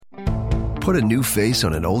Put a new face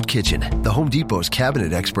on an old kitchen. The Home Depot's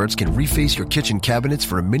cabinet experts can reface your kitchen cabinets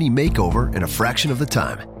for a mini makeover in a fraction of the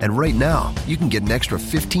time. And right now, you can get an extra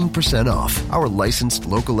 15% off. Our licensed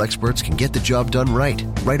local experts can get the job done right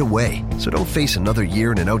away. So don't face another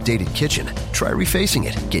year in an outdated kitchen. Try refacing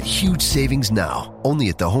it. Get huge savings now, only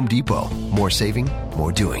at the Home Depot. More saving,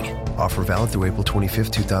 more doing. Offer valid through April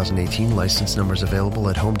 25th, 2018. License numbers available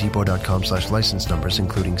at homedepot.com/license numbers,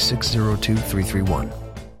 including 602331.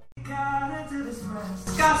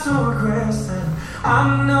 Got so aggressive.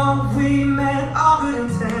 I know we meant all good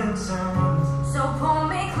intentions. So pull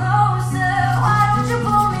me closer. Why don't you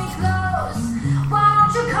pull me close? Why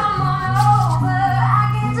don't you come on over?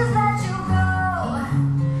 I can't just let you go.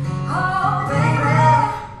 Oh, baby.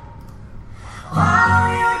 Why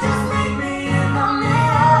don't you just meet me in the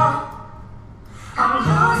middle? I'm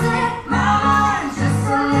losing my mind just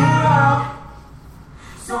a little.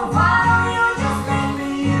 So why don't you just meet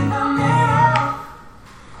me in the middle?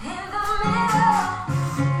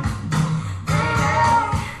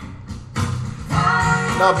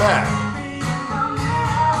 Not bad.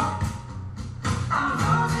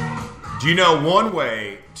 Do you know one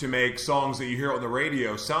way to make songs that you hear on the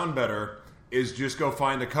radio sound better is just go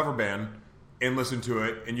find a cover band and listen to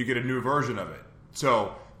it, and you get a new version of it.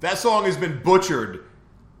 So that song has been butchered,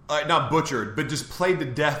 not butchered, but just played to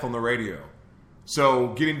death on the radio. So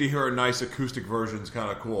getting to hear a nice acoustic version is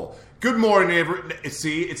kind of cool. Good morning,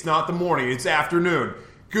 see, it's not the morning, it's afternoon.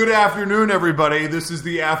 Good afternoon, everybody. This is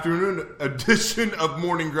the afternoon edition of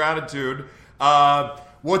Morning Gratitude.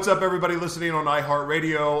 What's up, everybody listening on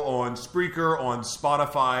iHeartRadio, on Spreaker, on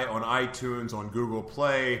Spotify, on iTunes, on Google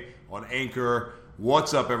Play, on Anchor.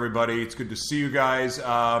 What's up, everybody? It's good to see you guys.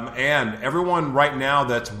 And everyone right now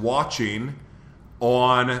that's watching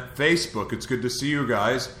on Facebook, it's good to see you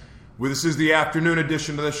guys. Well, this is the afternoon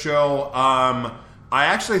edition of the show. I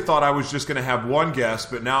actually thought I was just going to have one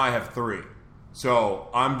guest, but now I have three. So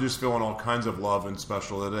I'm just feeling all kinds of love and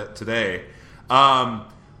special today.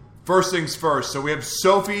 First things first. So we have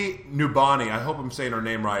Sophie Nubani. I hope I'm saying her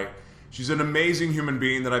name right. She's an amazing human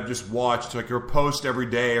being that I've just watched. Like her posts every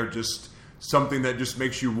day are just something that just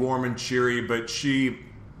makes you warm and cheery. But she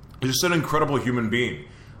is just an incredible human being.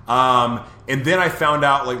 And then I found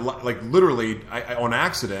out, like literally on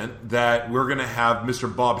accident, that we're going to have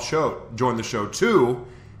Mr. Bob Choat join the show too.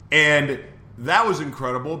 And that was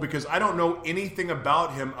incredible because I don't know anything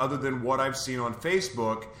about him other than what I've seen on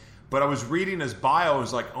Facebook. But I was reading his bio. I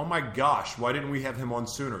was like, oh my gosh, why didn't we have him on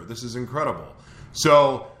sooner? This is incredible.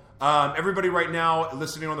 So everybody right now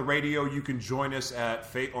listening on the radio, you can join us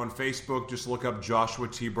on Facebook. Just look up Joshua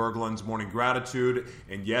T Berglans Morning Gratitude.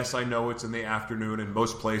 And yes, I know it's in the afternoon in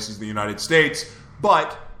most places in the United States,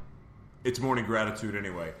 but it's Morning Gratitude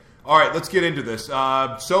anyway. All right, let's get into this.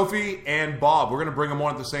 Sophie and Bob, we're going to bring them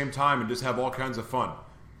on at the same time and just have all kinds of fun.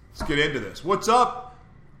 Let's get into this. What's up?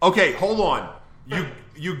 Okay, hold on.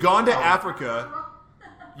 Uganda, Africa.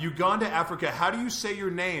 Uganda, Africa. How do you say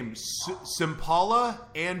your name? Simpala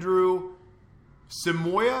Andrew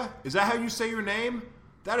Simoya? Is that how you say your name?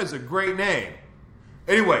 That is a great name.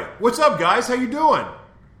 Anyway, what's up, guys? How you doing?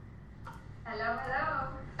 Hello, hello.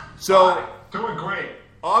 So, hi, doing great.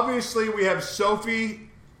 Obviously, we have Sophie,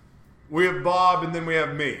 we have Bob, and then we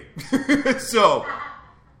have me. So,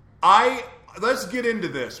 let's get into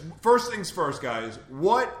this. First things first, guys.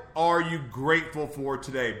 What are you grateful for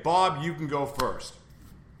today? Bob, you can go first.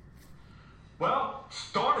 Well,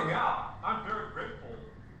 starting out, I'm very grateful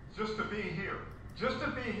just to be here. Just to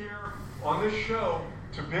be here on this show,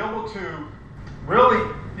 to be able to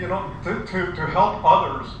really, to help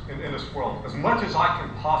others in this world as much as I can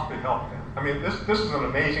possibly help them. I mean, this is an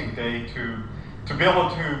amazing day to be able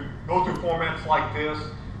to go through formats like this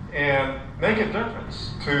and make a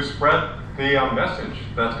difference, to spread the message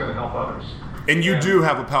that's going to help others. And you do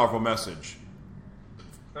have a powerful message.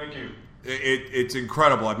 Thank you. It's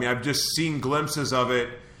incredible. I mean, I've just seen glimpses of it.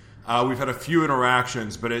 We've had a few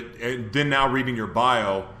interactions, but then now reading your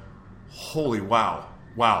bio, holy wow.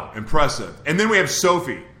 Wow, impressive. And then we have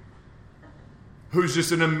Sophie, who's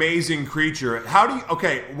just an amazing creature.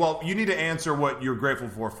 You need to answer what you're grateful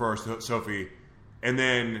for first, Sophie, and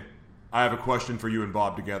then I have a question for you and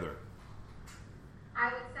Bob together.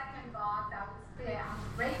 I would second Bob. That was clear.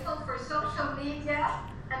 I'm grateful for social media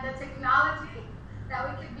and the technology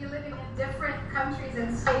that we could be living in different countries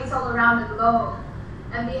and states all around the globe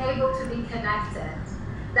and be able to be connected.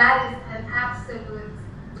 That is an absolute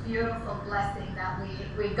beautiful blessing that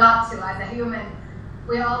we got to as a human.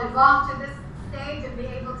 We all evolved to this stage and be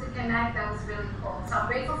able to connect. That was really cool. So I'm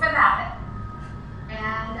grateful for that.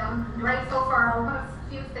 And I'm grateful for a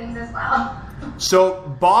few things as well. So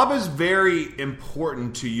Bob is very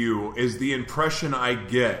important to you, is the impression I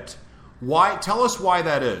get. Why? Tell us why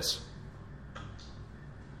that is.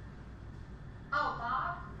 Oh,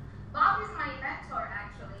 Bob? Bob is my mentor,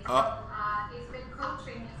 actually. So he's been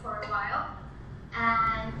coaching me for a while.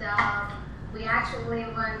 And we actually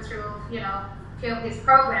went through, a few of his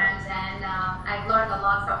programs. And I've learned a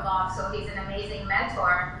lot from Bob. So he's an amazing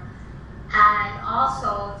mentor. And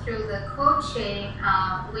also through the coaching,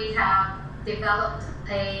 we have developed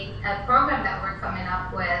a program that we're coming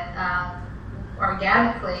up with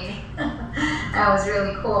organically. That was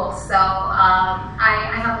really cool. So I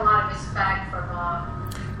have a lot of respect for Bob.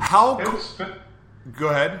 Go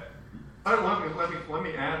ahead. Let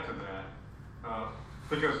me add to that,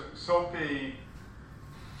 because Sophie,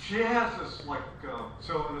 she has this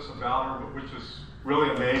silliness about her, which is really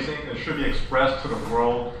amazing and should be expressed to the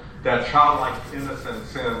world. That childlike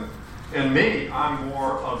innocence in me, I'm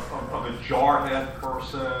more of a jarhead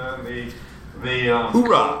person. The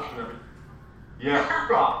hoorah. Yeah,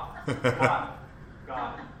 hoorah.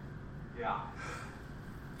 Got it. Yeah.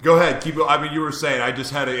 Go ahead. Keep. I mean, you were saying. I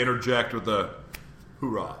just had to interject with the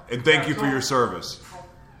hoorah and thank you for your service.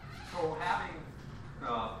 So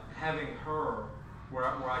having her where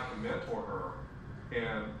I can mentor her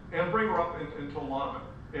and bring her up into a lot of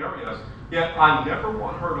areas. Yet I never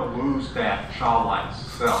want her to lose that childlike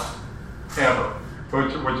self ever,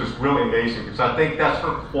 which is really amazing because I think that's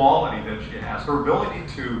her quality that she has, her ability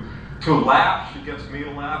to laugh. She gets me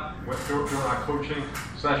to laugh during our coaching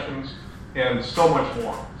sessions and so much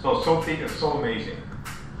more. So Sophie is so amazing.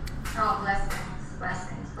 Oh, blessings.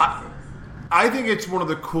 I think it's one of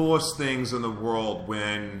the coolest things in the world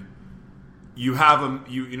when you have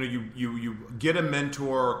you get a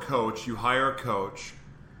mentor or coach, you hire a coach,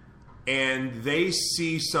 and they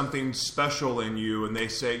see something special in you, and they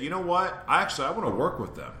say, you know what? I want to work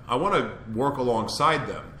with them. I want to work alongside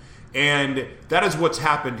them. And that is what's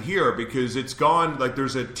happened here because it's gone, like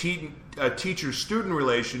there's a teacher-student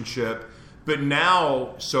relationship, but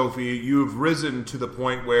now, Sophie, you've risen to the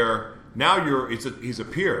point where now he's a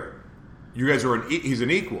peer. You guys are he's an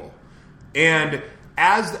equal. And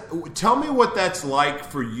tell me what that's like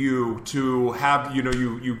for you to have,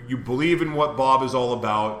 you believe in what Bob is all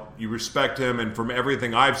about. You respect him, and from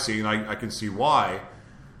everything I've seen, I can see why.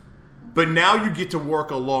 But now you get to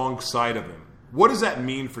work alongside of him. What does that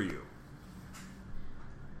mean for you?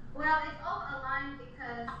 Well, it's all aligned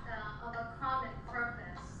because of a common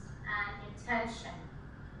purpose and intention.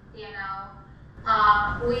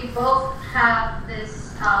 We both have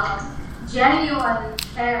this genuine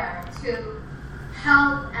care to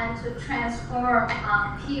help and to transform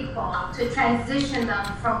people, to transition them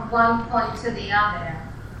from one point to the other.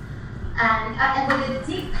 And with a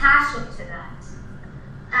deep passion to that.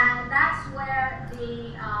 And that's where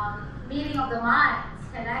the meeting of the minds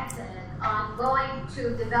connected on going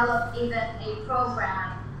to develop even a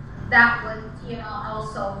program that would,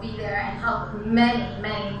 also be there and help many,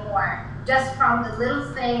 many more. Just from the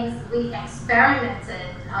little things we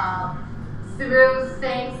experimented through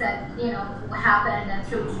things that, happened and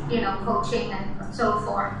through, coaching and so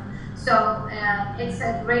forth. So it's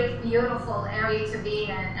a great, beautiful area to be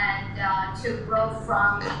in and to grow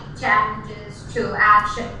from challenges to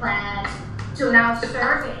action plans to now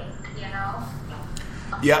serving,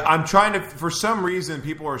 Yeah, I'm trying to, for some reason,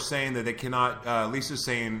 people are saying that they cannot, Lisa's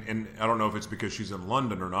saying, and I don't know if it's because she's in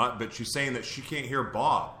London or not, but she's saying that she can't hear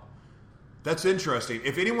Bob. That's interesting.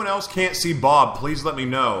 If anyone else can't see Bob, please let me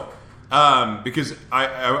know. Because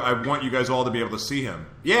I want you guys all to be able to see him.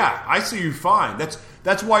 Yeah, I see you fine.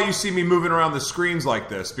 That's why you see me moving around the screens like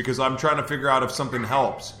this, because I'm trying to figure out if something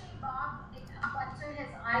helps. Bob, but to his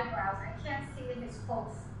eyebrows, I can't see his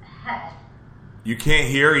full head. You can't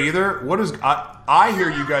hear either? What is... I hear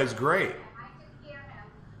you guys great. I can hear him,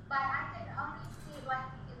 but I can only see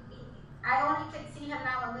I only can see him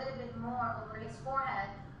now a little bit more over his forehead.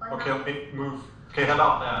 But okay, let me move. Okay, how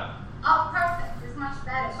about that? Oh, perfect. It's much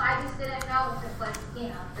better. So I just didn't know if it was,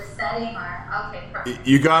 the setting or... Okay, perfect.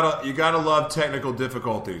 You gotta love technical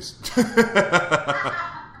difficulties.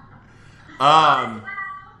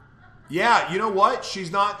 Yeah, you know what? He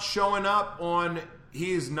is not showing up on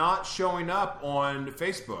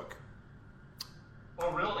Facebook.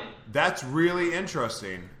 Oh, really? That's really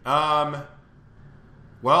interesting. Well,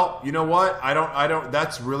 you know what? I don't.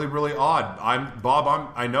 That's really, really odd.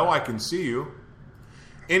 I know I can see you.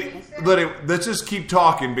 And let's just keep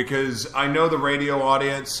talking because I know the radio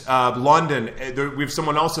audience. London, we have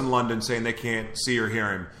someone else in London saying they can't see or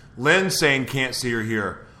hear him. Lynn's saying can't see or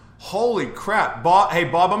hear. Holy crap, Bob! Hey,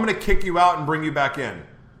 Bob, I'm going to kick you out and bring you back in.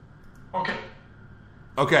 Okay.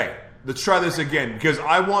 Okay, let's try this again because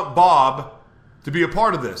I want Bob to be a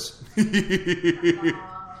part of this. Gosh.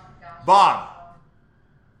 Bob,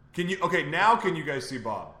 can you guys see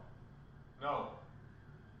Bob? No,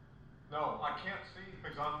 I can't see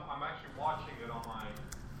because I'm actually watching it on my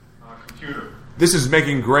computer. This is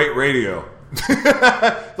making great radio.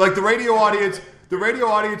 Like the radio audience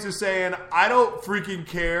is saying, I don't freaking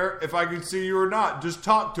care if I can see you or not. Just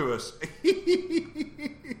talk to us.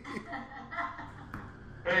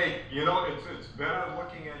 Hey, it's better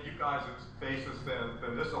looking at you guys' faces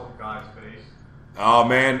than this old guy's face. Oh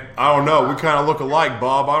man, I don't know. We kind of look alike,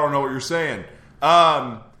 Bob. I don't know what you're saying.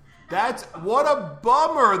 That's what a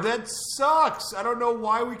bummer. That sucks. I don't know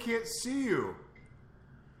why we can't see you.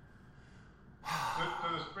 So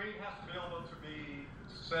the screen has to be able to be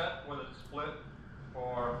set when it's split,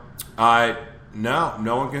 or no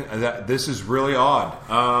one can. This is really odd.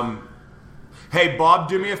 Hey, Bob,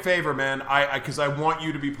 do me a favor, man. Because I want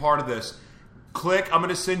you to be part of this. Click. I'm going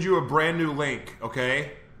to send you a brand new link.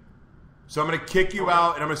 Okay. So I'm going to kick you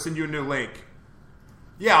out, and I'm going to send you a new link.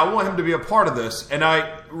 Yeah, I want him to be a part of this. And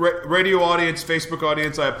radio audience, Facebook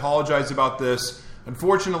audience, I apologize about this.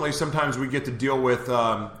 Unfortunately, sometimes we get to deal with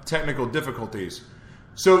technical difficulties.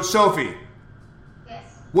 So, Sophie. Yes.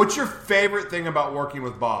 What's your favorite thing about working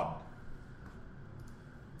with Bob?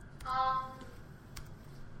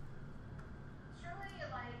 Truly,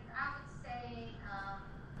 I would say,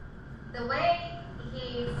 the way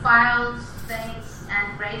he files things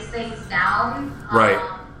and breaks things down. Right.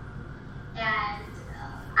 And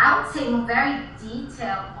I would say very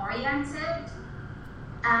detail oriented,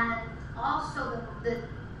 and also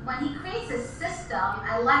when he creates a system,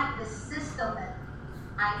 I like the system that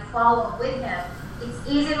I follow with him. It's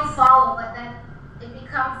easy to follow, but then it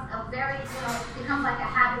becomes it becomes like a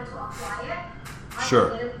habit to apply it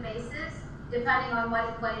on a daily basis, depending on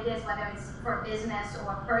what it is, whether it's for business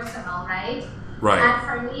or personal, right? Right. And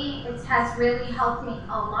for me, it has really helped me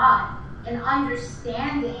a lot in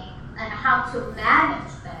understanding and how to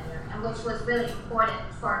manage better, and which was really important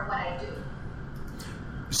for what I do.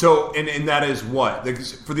 So, and that is what?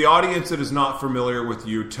 For the audience that is not familiar with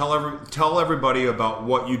you, tell everybody about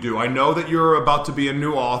what you do. I know that you're about to be a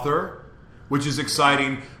new author, which is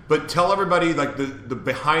exciting, but tell everybody like the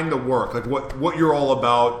behind the work, like what you're all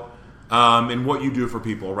about, and what you do for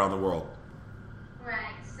people around the world.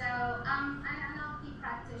 Right. So, I'm an NLP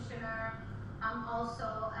practitioner. I'm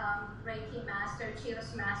also Reiki master,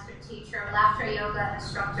 Choat master teacher, laughter yoga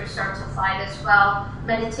instructor certified as well,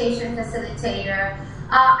 meditation facilitator.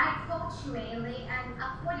 I coach mainly, and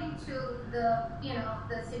according to the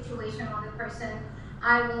situation or the person,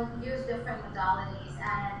 I will use different modalities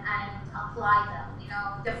and apply them.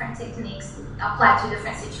 Different techniques apply to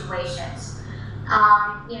different situations.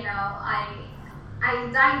 I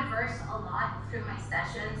diverse a lot through my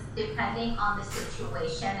sessions depending on the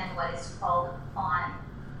situation and what it's called on.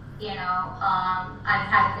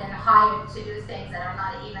 I've been hired to do things that are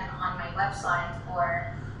not even on my website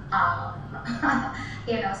or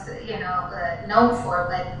known for,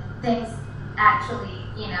 but things actually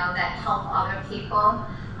that help other people.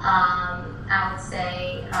 I would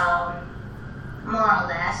say more or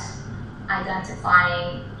less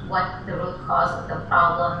identifying what the root cause of the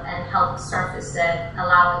problem and help surface it,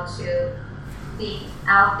 allow it to be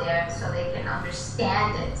out there so they can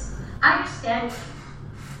understand it. Understanding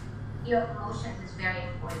your emotions is very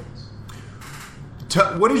important.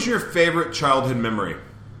 What is your favorite childhood memory?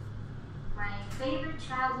 My favorite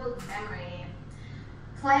childhood memory: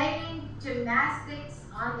 playing gymnastics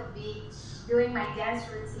on the beach, doing my dance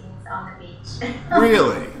routines on the beach.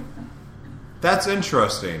 Really? That's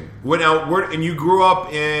interesting. And you grew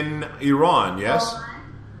up in Iran, yes?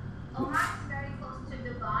 Oman is very close to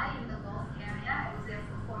Dubai in the Gulf area. I was there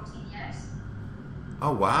for 14 years.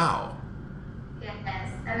 Oh, wow. Yes,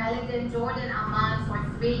 and I lived in Jordan, Amman for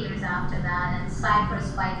 3 years after that, and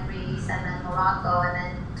Cyprus by Greece, and then Morocco, and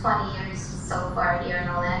then 20 years so far here in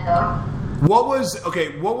Orlando. What was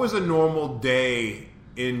a normal day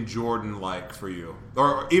in Jordan like for you?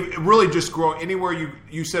 Or really just growing anywhere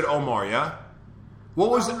you said Omar, yeah? What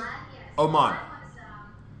was Oman? Yes. Oman.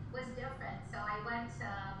 Was different. So I went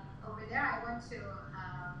over there. I went to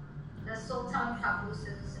the Sultan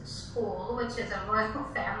Qaboos's school, which is a royal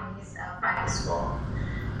family's private school,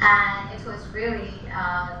 and it was really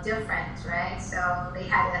different, right? So they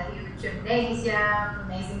had a huge gymnasium,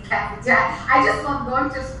 amazing cafeteria. I just loved going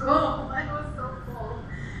to school. It was so cool.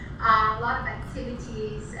 A lot of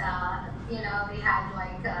activities. They had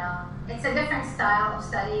it's a different style of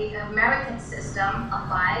study. The American system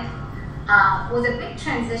applied. It was a big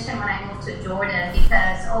transition when I moved to Jordan,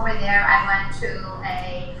 because over there I went to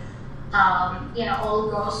a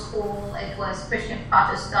all-girls school. It was Christian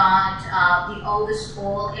Protestant. The oldest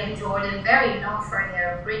school in Jordan, very known for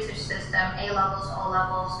their British system, A-levels,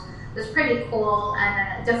 O-levels. It was pretty cool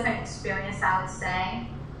and a different experience, I would say,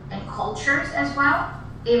 and cultures as well.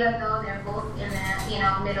 Even though they're both in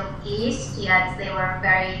the Middle East, yet they were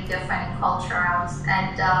very different in culture.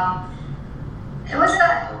 And it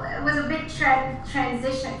was a big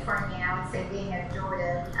transition for me, I would say, being in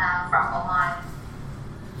Jordan from Oman.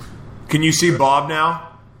 Can you see Bob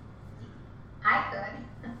now? I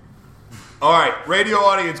could. All right, radio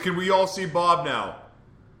audience, can we all see Bob now?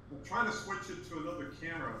 I'm trying to switch it to another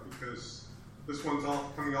camera because this one's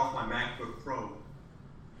coming off my MacBook Pro.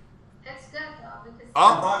 It's good though because.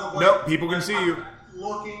 Oh, by the way, no, people can see you.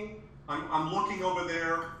 I'm looking over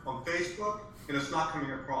there on Facebook, and it's not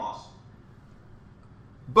coming across.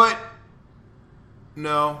 But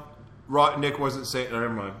no, Nick wasn't saying. Never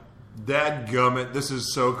mind. Dadgummit, this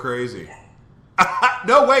is so crazy.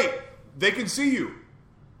 No, wait, they can see you.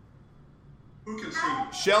 Who can see me?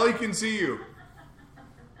 Shelly can see you.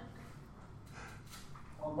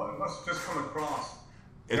 Oh, it must just come across.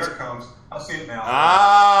 There it comes. I see it now.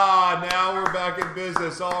 Now we're back in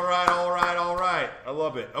business. All right. I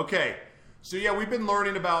love it. Okay. So yeah, we've been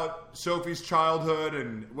learning about Sophie's childhood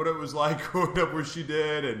and what it was like growing up where she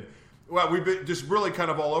did. And well, we've been just really kind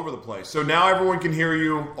of all over the place. So now everyone can hear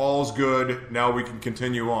you. All's good. Now we can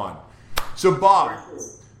continue on. So Bob,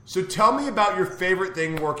 so tell me about your favorite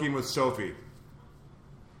thing working with Sophie.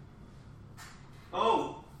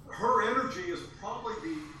 Oh, her energy is probably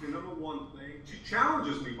the number one thing. She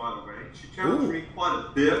challenges me, by the way. She challenges me quite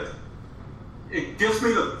a bit. It gets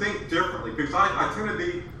me to think differently because I tend to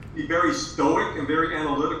be very stoic and very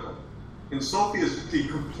analytical. And Sophie is the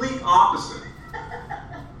complete opposite.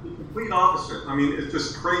 The complete opposite. I mean, it's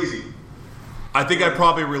just crazy. I think I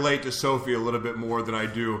probably relate to Sophie a little bit more than I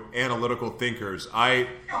do analytical thinkers. I've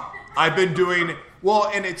been doing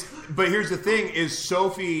well, but here's the thing: is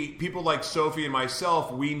Sophie, people like Sophie and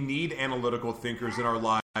myself, we need analytical thinkers in our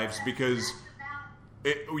lives because,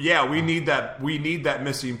 we need that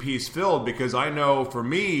missing piece filled. Because I know for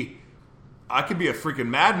me, I could be a freaking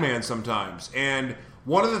madman sometimes, and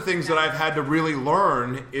one of the things that I've had to really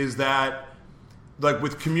learn is that, like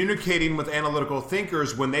with communicating with analytical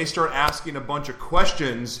thinkers, when they start asking a bunch of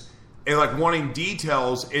questions and like wanting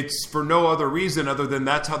details, it's for no other reason other than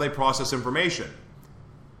that's how they process information.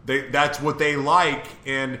 That's what they like,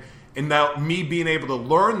 and now me being able to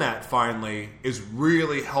learn that finally is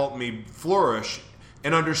really helped me flourish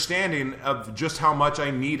in understanding of just how much I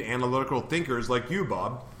need analytical thinkers like you,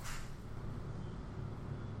 Bob.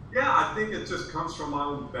 Yeah, I think it just comes from my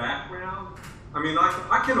own background. I mean,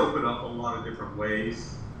 I can open up a lot of different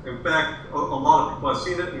ways. In fact, a lot of people have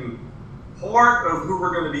seen it. And part of who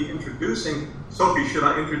we're going to be introducing, Sophie, should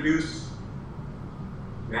I introduce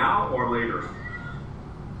now or later?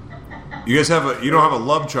 You guys you don't have a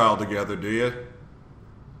love child together, do you?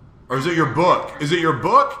 Or is it your book? Is it your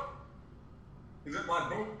book? Is it my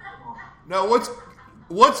book? No, what's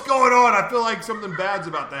going on? I feel like something bad's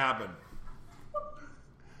about to happen.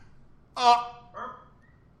 How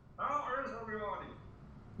is everybody?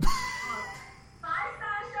 Hi,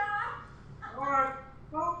 Sasha. All right,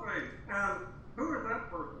 Sophie. And who is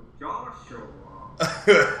that person? Joshua.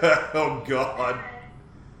 Oh God.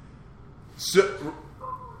 So,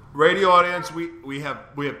 radio audience, we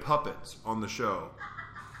have puppets on the show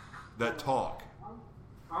that talk.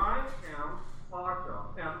 I am Sasha,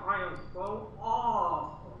 and I am so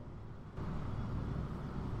awesome.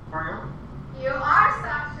 Are you? You are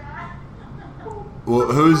Sasha.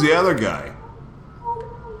 Well, who's the other guy?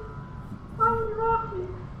 I'm Rocky.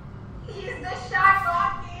 He's the shy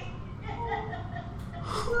Rocky.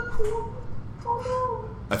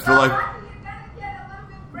 I feel like Rocky, you're gonna get a little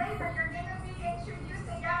bit braver. You're gonna be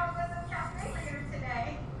introducing our wisdom cafe later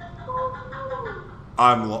today.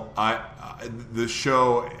 the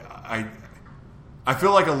show. I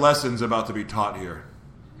feel like a lesson's about to be taught here.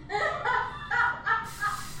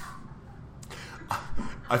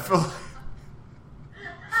 I feel.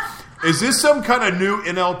 Is this some kind of new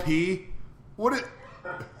NLP?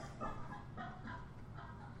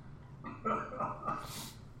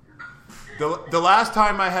 The last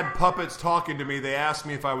time I had puppets talking to me, they asked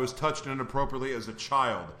me if I was touched inappropriately as a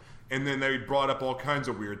child, and then they brought up all kinds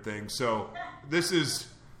of weird things. So this is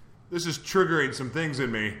triggering some things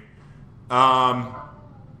in me.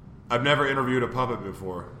 I've never interviewed a puppet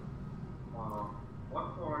before.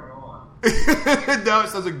 What's going on? No, it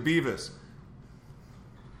sounds like Beavis.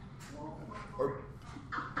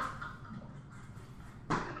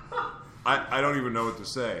 I don't even know what to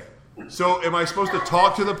say. So, am I supposed to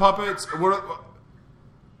talk to the puppets?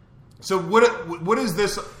 So what is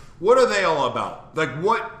this? What are they all about? Like,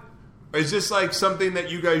 what is this like? Something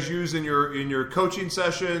that you guys use in your coaching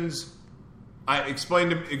sessions? Explain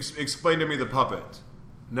to me the puppet.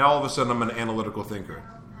 Now all of a sudden I'm an analytical thinker.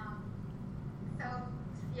 So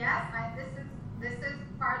yes, this is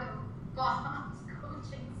part of Bob's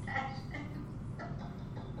coaching session.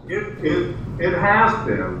 It has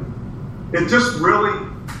been. It just really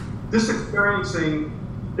experiencing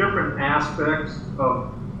different aspects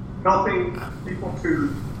of helping people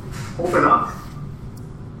to open up.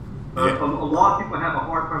 A lot of people have a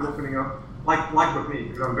hard time opening up, like with me,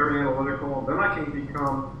 because I'm very analytical. Then I can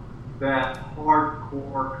become that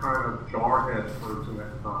hardcore kind of jarhead person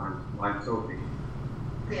at times, like Sophie.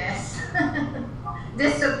 Yes.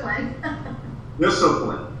 Discipline.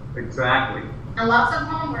 Discipline, exactly. And lots of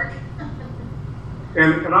homework.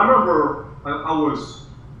 And I remember I was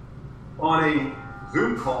on a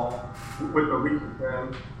Zoom call with a recent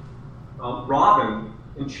friend, Robin,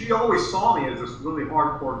 and she always saw me as this really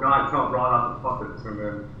hardcore guy until I brought out the puppets, and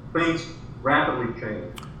then things rapidly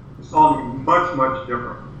changed. She saw me much, much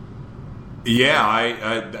different.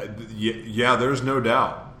 Yeah, yeah, there's no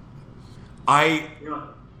doubt. Having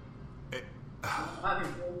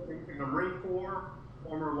been in the Marine Corps,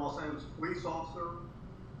 former Los Angeles police officer,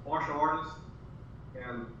 martial artist,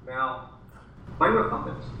 and now playing with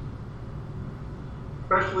puppets.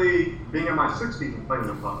 Especially being in my 60s and playing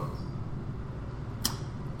with puppets.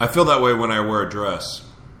 I feel that way when I wear a dress.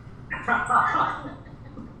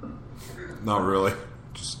 Not really.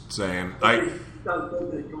 Just saying. We need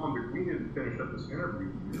to finish up this interview.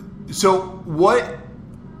 So what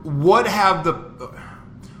did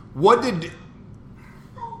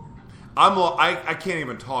I can't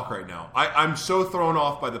even talk right now. I'm so thrown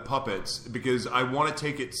off by the puppets because I want to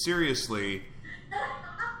take it seriously,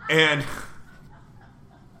 and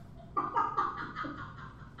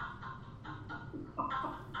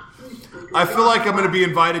I feel like I'm going to be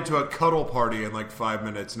invited to a cuddle party in like 5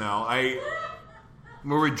 minutes now.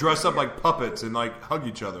 Where we dress up like puppets and like hug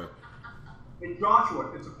each other. Hey Joshua,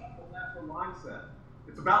 it's about the laughter mindset.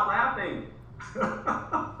 It's about laughing.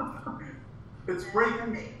 It's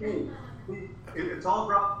breaking state. It's all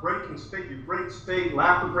about breaking state. You break state,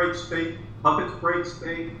 laughter breaks state, puppets break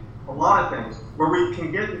state, a lot of things where we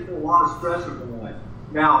can get into a lot of stressors in life.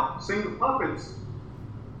 Now, seeing the puppets,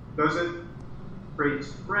 does it create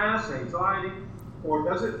stress, anxiety, or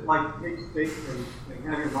does it like take state and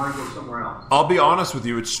have your mind go somewhere else? I'll be honest with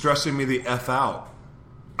you, it's stressing me the F out.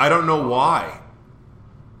 I don't know why.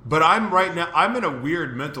 But I'm in a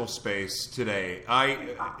weird mental space today.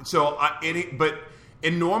 And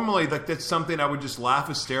normally like that's something I would just laugh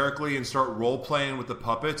hysterically and start role playing with the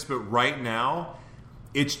puppets, but right now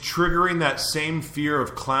it's triggering that same fear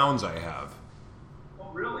of clowns I have.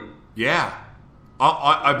 Oh, really? Yeah.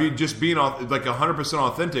 I'd be just being like 100%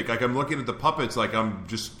 authentic. Like I'm looking at the puppets, like I'm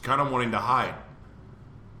just kind of wanting to hide.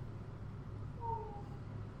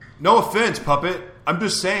 No offense, puppet. I'm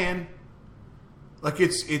just saying. Like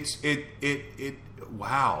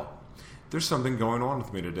wow. There's something going on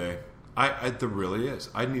with me today. There really is.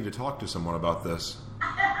 I need to talk to someone about this.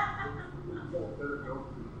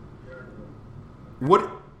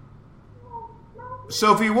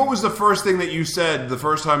 Sophie, what was the first thing that you said the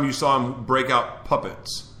first time you saw him break out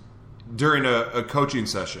puppets during a coaching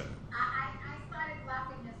session? I started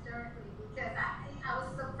laughing hysterically because I was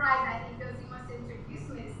surprised. I think because he must introduce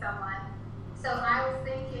me to someone. So I was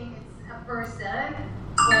thinking it's a person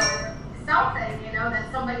or something,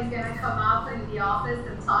 that somebody's going to come up in the office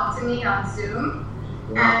and talk to me on Zoom.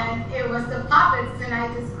 Yeah. And it was the puppets, and I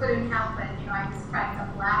just couldn't help it. I just cracked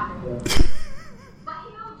up laughing. Yeah. But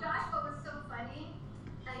Josh, what was so funny?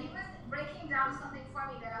 He was breaking down something for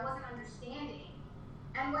me that I wasn't understanding.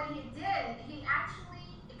 And what he did, he actually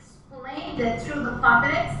explained it through the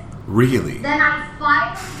puppets. Really? Then I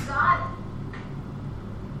finally got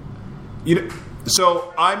it.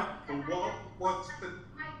 So I'm... What's the...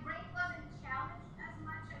 My brain wasn't challenged as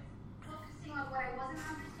much as focusing on what I wasn't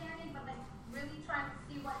understanding, but like really trying to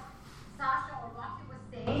see what Sasha or Rocky was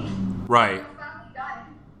saying. Right. I finally got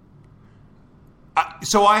it.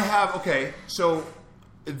 So I have... Okay, so...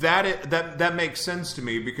 That makes sense to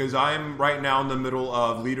me because I'm right now in the middle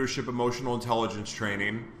of leadership emotional intelligence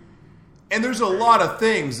training, and there's a lot of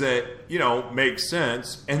things that make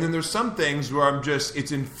sense, and then there's some things where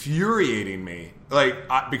it's infuriating me,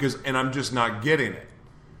 because I'm just not getting it,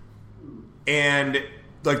 and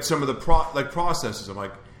like some of the processes I'm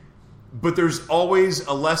like, but there's always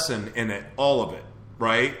a lesson in it, all of it,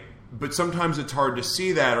 right? But sometimes it's hard to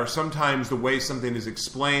see that, or sometimes the way something is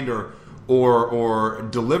explained or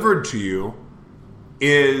delivered to you,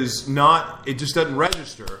 is not, it just doesn't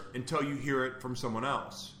register until you hear it from someone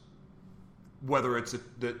else. Whether it's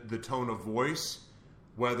the tone of voice,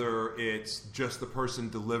 whether it's just the person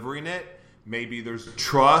delivering it, maybe there's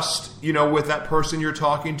trust, with that person you're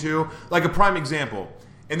talking to. Like a prime example,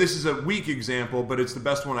 and this is a weak example, but it's the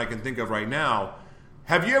best one I can think of right now.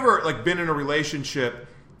 Have you ever been in a relationship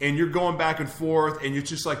and you're going back and forth and you're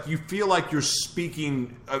just you feel like you're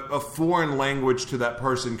speaking a foreign language to that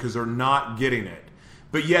person because they're not getting it.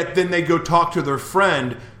 But yet then they go talk to their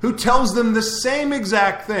friend who tells them the same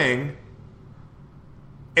exact thing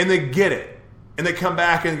and they get it. And they come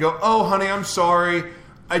back and go, "Oh, honey, I'm sorry.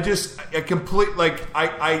 I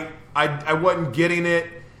wasn't getting it."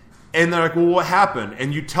 And they're like, "Well, what happened?"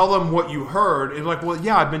 And you tell them what you heard. And like, "Well,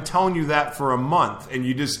 yeah, I've been telling you that for a month." And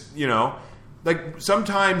you just,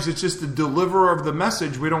 sometimes it's just the deliverer of the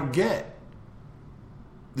message we don't get.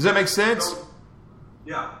 Does that make sense?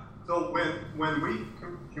 So when we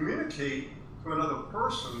communicate to another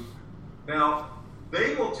person, now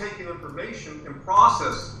they will take in information and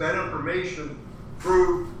process that information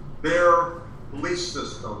through their belief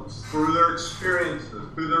systems, through their experiences,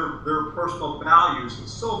 through their personal values, and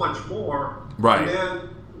so much more. Right. And then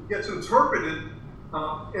it gets interpreted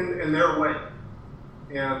in their way.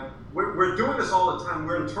 And we're doing this all the time.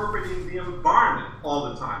 We're interpreting the environment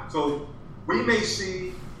all the time. So we may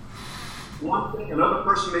see one thing, another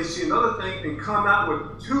person may see another thing, and come out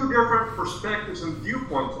with two different perspectives and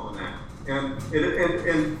viewpoints on that.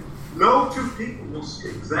 And no two people will see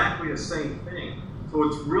exactly the same thing. So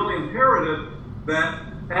it's really imperative that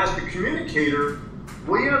as the communicator,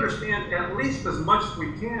 we understand at least as much as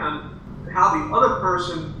we can how the other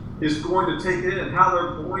person is going to take it in and how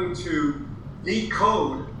they're going to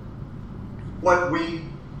decode what we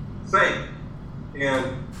say.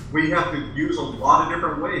 And we have to use a lot of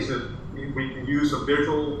different ways. We can use a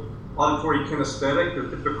visual, auditory, kinesthetic,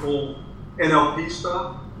 the typical NLP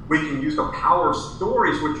stuff. We can use the power of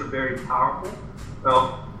stories, which are very powerful,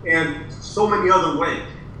 and so many other ways.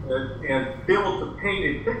 And be able to paint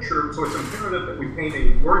a picture, so it's imperative that we paint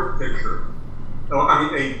a word picture.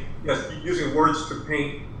 Using words to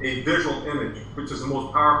paint a visual image, which is the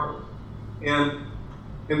most powerful. And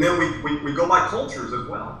then we go by cultures as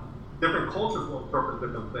well. Different cultures will interpret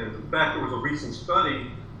different things. In fact, there was a recent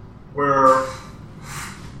study where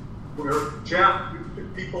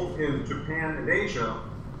people in Japan and Asia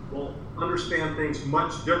will understand things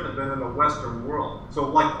much different than in the Western world.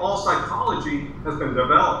 So all psychology has been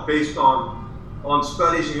developed based on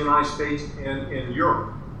studies in the United States and in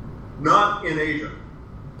Europe, not in Asia.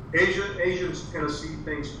 Asians tend to see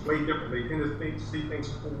things way different. They tend to see things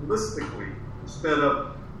holistically instead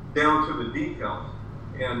of down to the details.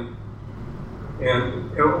 And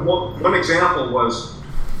one example was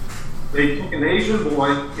they took an Asian boy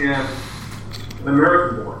and an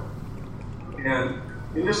American boy. And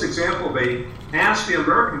in this example, they asked the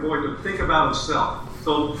American boy to think about himself.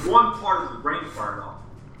 So one part of the brain fired off.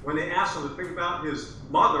 When they asked him to think about his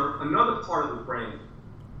mother, another part of the brain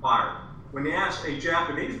fired. When they asked a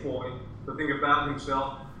Japanese boy to think about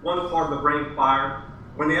himself, one part of the brain fired.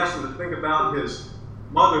 When they asked him to think about his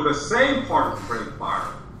mother, the same part of the brain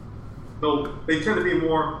fired. So they tend to be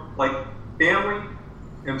more like family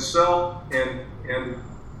and self and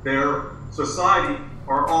their society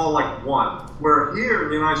are all like one. Where here in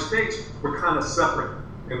the United States, we're kind of separate.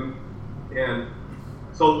 And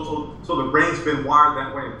so the brain's been wired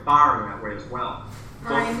that way and firing that way as well.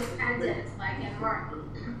 More independent, in work.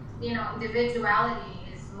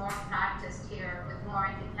 Individuality is more practiced here with more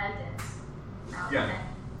independence.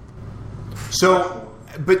 So,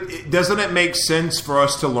 but doesn't it make sense for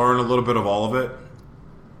us to learn a little bit of all of it?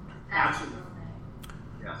 Absolutely.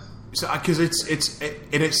 Yes. So, because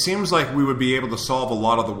it seems like we would be able to solve a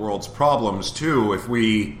lot of the world's problems too if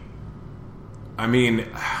we.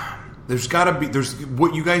 There's got to be. There's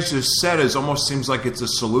what you guys just said is almost seems like it's a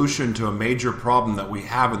solution to a major problem that we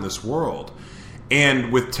have in this world,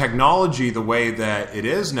 and with technology the way that it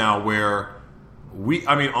is now, where.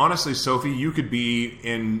 Honestly, Sophie, you could be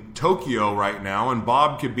in Tokyo right now, and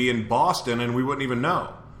Bob could be in Boston, and we wouldn't even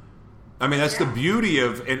know. That's the beauty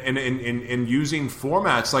of in using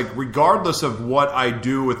formats. Regardless of what I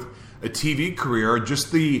do with a TV career,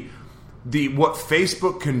 just the what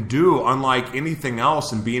Facebook can do, unlike anything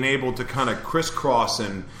else, and being able to kind of crisscross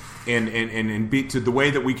and be to the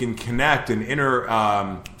way that we can connect and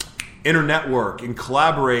internetwork and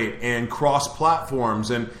collaborate and cross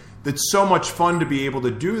platforms and. It's so much fun to be able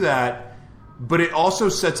to do that, but it also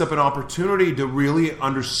sets up an opportunity to really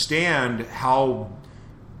understand how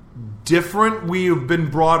different we have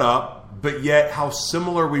been brought up, but yet how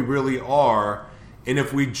similar we really are, And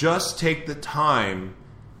if we just take the time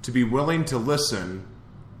to be willing to listen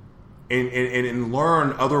and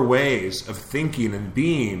learn other ways of thinking and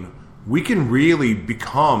being, we can really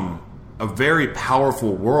become a very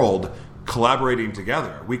powerful world collaborating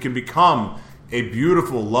together. We can become a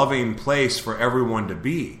beautiful, loving place for everyone to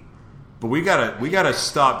be. But we gotta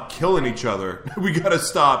stop killing each other. We gotta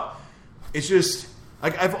stop. It's just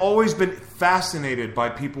like I've always been fascinated by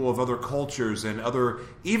people of other cultures and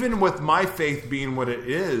even with my faith being what it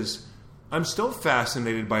is, I'm still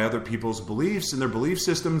fascinated by other people's beliefs and their belief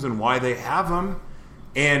systems and why they have them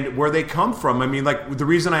and where they come from. I mean, like the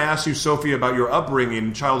reason I asked you, Sophie, about your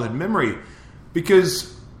upbringing, childhood memory,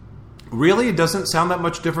 because really it doesn't sound that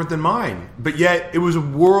much different than mine, but yet it was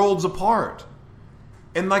worlds apart.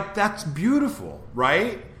 And like, that's beautiful,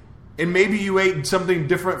 right? And maybe you ate something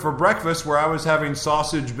different for breakfast where I was having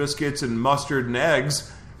sausage, biscuits, and mustard and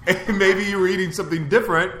eggs. And maybe you were eating something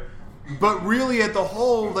different. But really, at the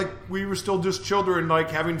whole, like, we were still just children, like,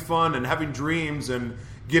 having fun and having dreams and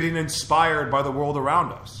getting inspired by the world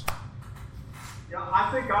around us. Yeah,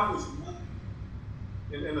 I think I was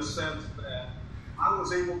lucky in a sense that I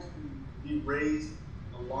was able to be raised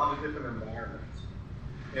in a lot of different environments.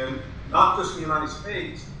 And not just in the United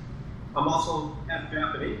States, I'm also half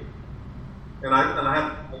Japanese. And I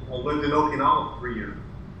lived in Okinawa for 3 years.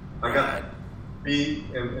 I got to be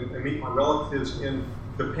and meet my relatives in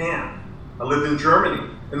Japan. I lived in Germany,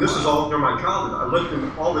 and this is all during my childhood. I lived in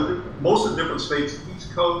most of the different states,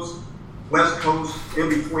 East Coast, West Coast, in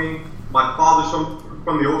between. My father's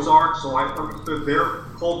from the Ozarks, so I understood their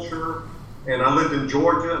culture. And I lived in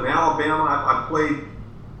Georgia and Alabama. I played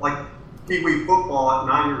like Pee-wee football at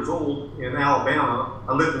 9 years old in Alabama.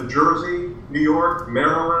 I lived in Jersey, New York,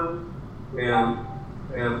 Maryland,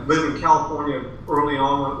 and lived in California early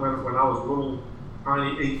on when I was a little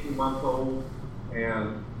tiny, 18 months old,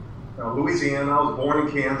 and Louisiana. I was born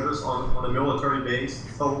in Kansas on a military base.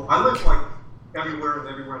 So I lived like everywhere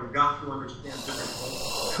and got to understand different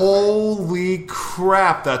cultures. Holy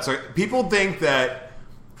crap! People think that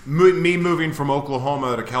me moving from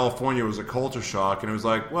Oklahoma to California was a culture shock, and it was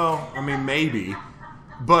like, well, I mean, maybe,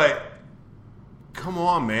 but come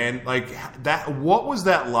on, man, like that. What was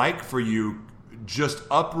that like for you? Just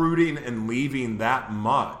uprooting and leaving that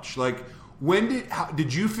much? Like,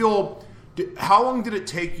 did you feel? How long did it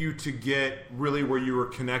take you to get really where you were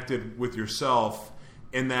connected with yourself,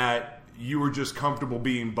 and that you were just comfortable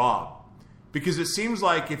being Bob? Because it seems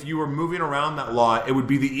like if you were moving around that lot, it would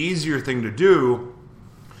be the easier thing to do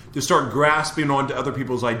to start grasping onto other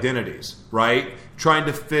people's identities, right? Trying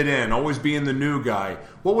to fit in, always being the new guy.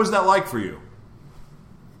 What was that like for you?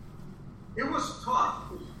 It was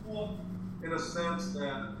tough. It was full in a sense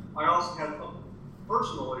that I also had a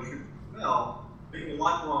personal issue as well. Being a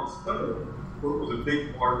lifelong stutterer was a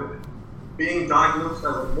big part of it. Being diagnosed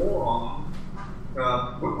as a moron,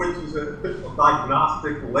 which is a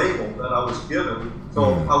diagnostic label that I was given. So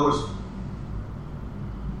I was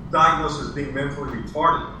diagnosed as being mentally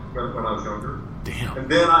retarded when I was younger. Damn.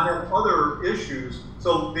 And then I had other issues.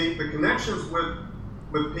 So the connections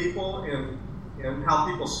with people and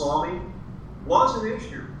how people saw me was an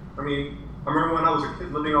issue. I mean, I remember when I was a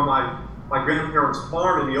kid living on my grandparents'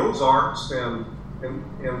 farm in the Ozarks and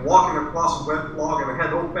walking across a wet log, and I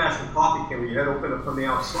had old-fashioned coffee can where you had to open it from the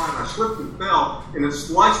outside, and I slipped and fell, and it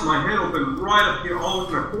sliced my head open right up here, all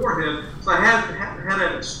over my forehead, so I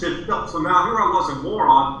had it stitched up. So now here I was, a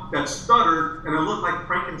moron that stuttered, and I looked like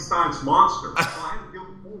Frankenstein's monster. So I had to deal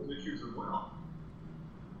with those issues as well.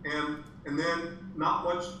 And then, not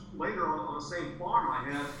much later on the same farm, I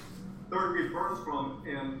had third-degree burns from,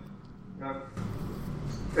 and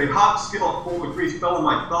a hot skillet full of grease fell on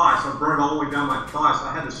my thigh, so I burned all the way down my thigh, so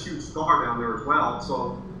I had this huge scar down there as well.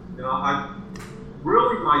 So, you know,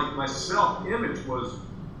 my self-image was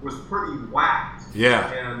pretty whacked.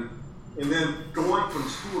 Yeah. And then going from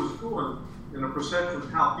school to school and the perception of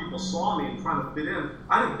how people saw me and trying to fit in,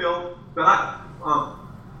 I didn't feel that I,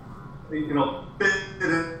 fit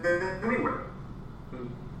in anywhere.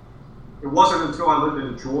 It wasn't until I lived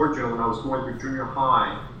in Georgia when I was going through junior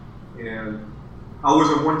high, and I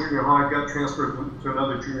was in one junior high, got transferred to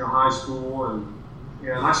another junior high school, and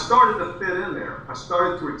I started to fit in there. I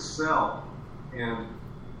started to excel, and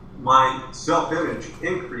my self-image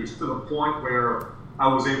increased to the point where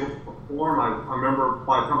I was able to perform. I remember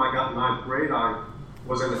by the time I got in ninth grade, I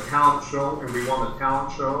was in a talent show, and we won the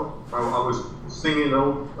talent show. I was singing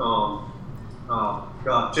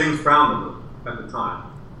James Brown number at the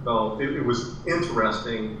time. So it was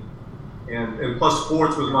interesting. And plus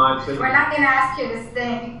sports was my thing. We're not going to ask you to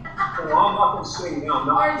sing. Well, I'm not going to sing now.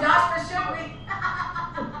 Or Joshua, should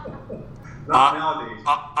we? Not nowadays.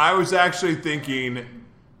 I was actually thinking,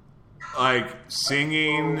 like,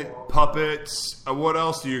 singing, puppets. What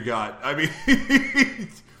else do you got? I mean,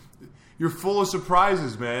 you're full of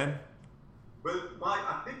surprises, man. But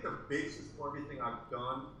I think the basis for everything I've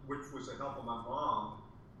done, which was the help of my mom,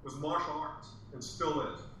 was martial arts, and still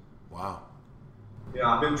is. Wow. Yeah,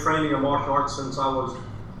 I've been training in martial arts since I was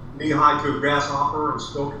knee-high to a grasshopper, and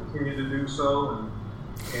still continue to do so.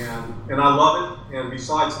 And I love it. And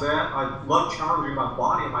besides that, I love challenging my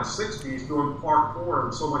body in my 60s, doing parkour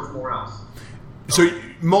and so much more else. So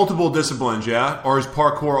multiple disciplines, yeah? Or has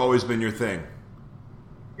parkour always been your thing?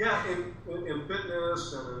 Yeah, in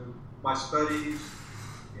fitness and in my studies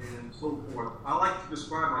and so forth. I like to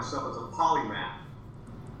describe myself as a polymath.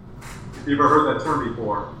 Have you ever heard that term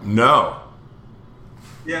before? No.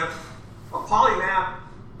 Yeah, a polymath,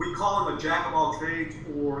 we call him a jack of all trades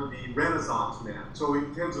or the Renaissance man. So he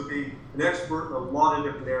tends to be an expert in a lot of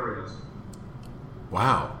different areas.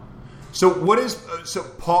 Wow. So what is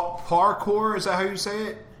parkour? Is that how you say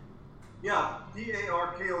it? Yeah,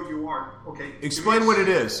 P-A-R-K-O-U-R. Okay. Explain what it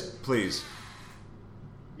is, please.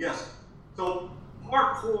 Yes. So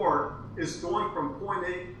parkour is going from point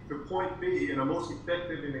A to point B in a most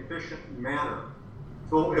effective and efficient manner.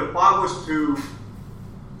 So if I was to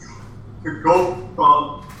go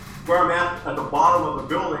from where I'm at the bottom of the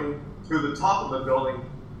building to the top of the building,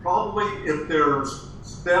 probably if there's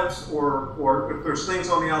steps or if there's things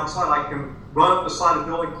on the outside, I can run up the side of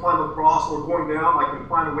the building, climb across, or going down, I can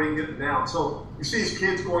find a way to get down. So you see these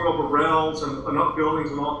kids going over rails and up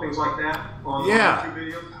buildings and all things like that on YouTube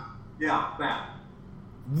videos? Yeah, that.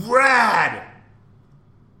 Rad!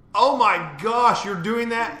 Oh my gosh, you're doing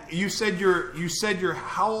that? You said you're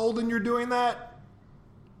how old and you're doing that?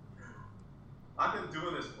 I've been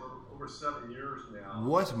doing this for over 7 years now.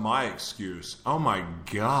 What's my excuse? Oh my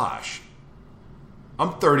gosh.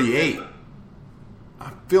 I'm 38.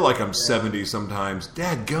 I feel like I'm 70 sometimes.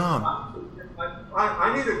 Dadgum.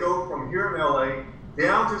 I need to go from here in LA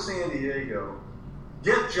down to San Diego,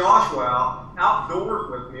 get Joshua outdoors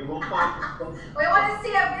with me. We'll find. We want to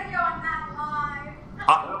see a video on that live.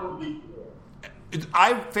 That would be cool.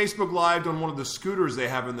 I Facebook Lived on one of the scooters they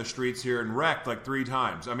have in the streets here and wrecked like 3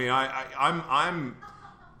 times. I mean, I'm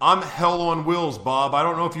hell on wheels, Bob. I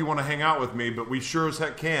don't know if you want to hang out with me, but we sure as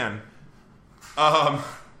heck can.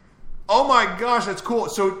 Oh my gosh, that's cool.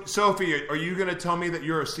 So, Sophie, are you going to tell me that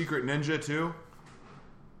you're a secret ninja too?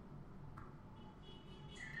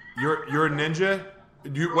 You're a ninja?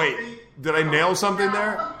 Wait, did I nail something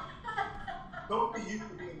there? Sophie used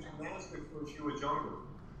to be in gymnastics when she was younger.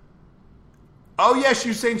 Oh yeah, she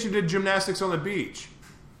was saying she did gymnastics on the beach.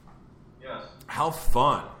 Yes. How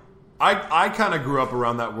fun. I kind of grew up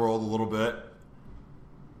around that world a little bit.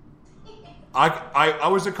 I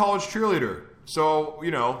was a college cheerleader, so, you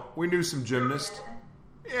know, we knew some gymnasts.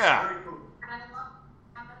 Yeah.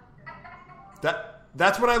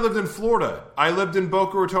 That's when I lived in Florida. I lived in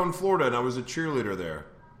Boca Raton, Florida, and I was a cheerleader there.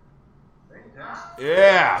 Fantastic.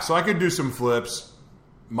 Yeah, so I could do some flips.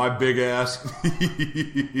 My big ass. Can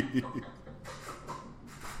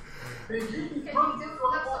you do flips with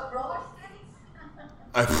roller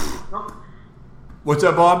skates? What's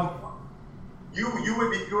up, Bob? You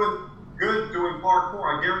would be good doing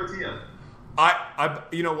parkour, I guarantee it. I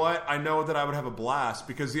you know what? I know that I would have a blast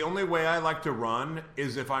because the only way I like to run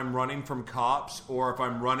is if I'm running from cops or if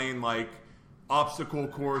I'm running like obstacle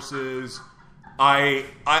courses. I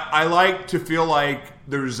like to feel like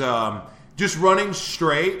there's just running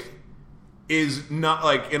straight is not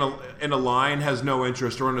like in a line has no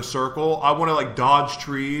interest, or in a circle. I want to like dodge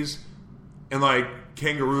trees and like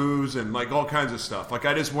kangaroos and like all kinds of stuff. Like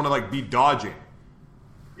I just want to like be dodging.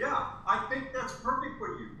 Yeah, I think that's perfect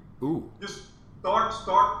for you. Ooh. Just start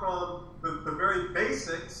from the very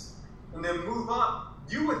basics and then move up.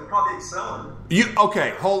 You would probably excel in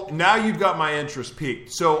it. Now you've got my interest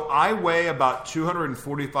peaked. So I weigh about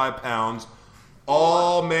 245 pounds,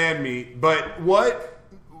 all man meat. But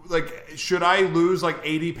should I lose like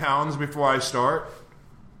 80 pounds before I start?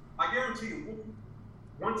 I guarantee you,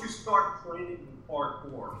 once you start training in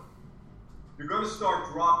parkour, you're going to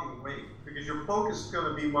start dropping weight because your focus is going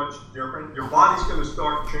to be much different. Your body's going to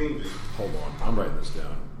start changing. Hold on, I'm writing this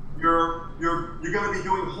down. You're going to be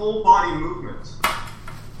doing whole body movements.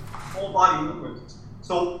 Whole body movements.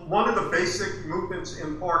 So one of the basic movements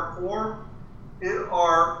in parkour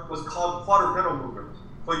was called quadrupedal movements.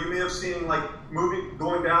 So you may have seen like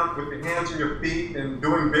going down with the hands on your feet and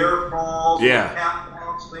doing bear crawls, cat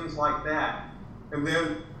walks, things like that, and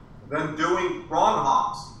then doing frog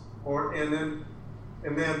hops, and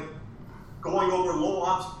then going over low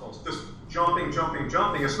obstacles, just jumping.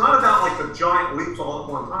 It's not about like the giant leaps all at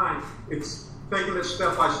one time. It's taking it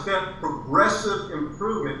step by step, progressive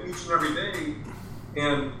improvement each and every day.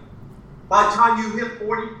 And by the time you hit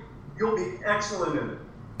 40, you'll be excellent in it.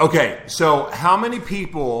 Okay, so how many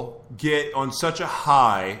people get on such a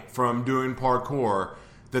high from doing parkour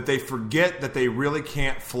that they forget that they really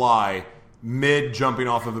can't fly mid jumping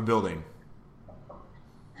off of a building?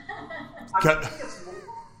 I think it's more,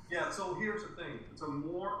 so here's the thing. It's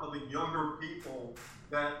more of the younger people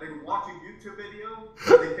that they watch a YouTube video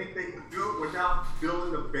and they think they can do it without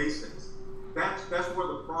building the basics. That's where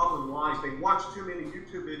the problem lies. They watch too many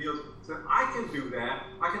YouTube videos and say, I can do that.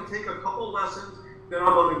 I can take a couple lessons, then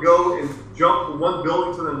I'm going to go and jump from one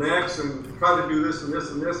building to the next and try to do this and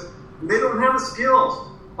this and this. And they don't have the skills.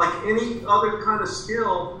 Like any other kind of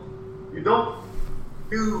skill, you don't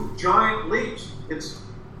do giant leaps. It's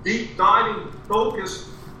deep diving, focused,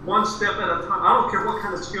 one step at a time. I don't care what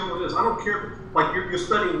kind of skill it is. I don't care, like you're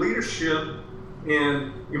studying leadership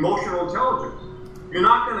and emotional intelligence. You're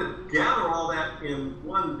not going to gather all that in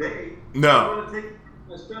one day. No. You're going to take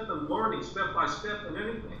a step and learning step by step in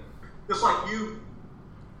anything. Just like you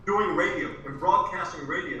doing radio and broadcasting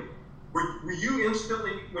radio. Were you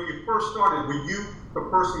instantly, when you first started, were you the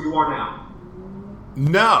person you are now?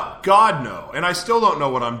 No. God, no. And I still don't know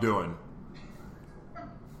what I'm doing.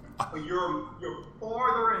 You're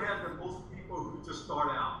farther ahead than most people who just start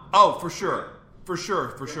out. Oh, for sure. For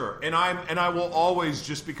sure. And I will always,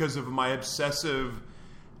 just because of my obsessive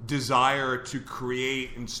desire to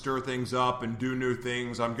create and stir things up and do new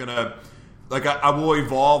things, I'm gonna, like, I will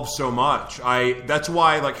evolve so much. That's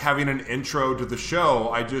why, like, having an intro to the show,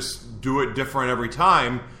 I just do it different every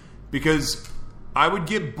time, because I would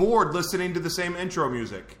get bored listening to the same intro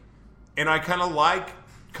music, and I like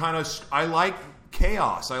chaos.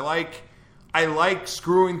 I like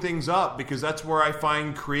screwing things up, because that's where I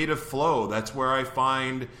find creative flow. That's where I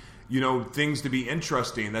find, things to be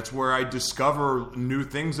interesting. That's where I discover new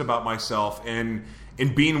things about myself, and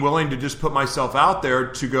being willing to just put myself out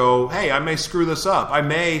there to go, hey, I may screw this up. I'll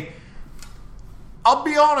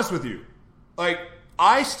be honest with you. Like,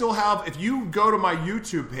 I still have, if you go to my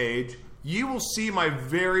YouTube page, you will see my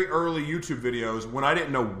very early YouTube videos when I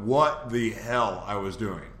didn't know what the hell I was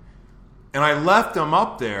doing. And I left them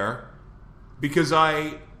up there because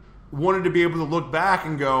I wanted to be able to look back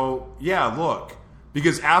and go, yeah, look.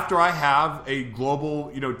 Because after I have a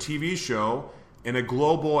global, TV show and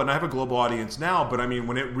I have a global audience now, but I mean,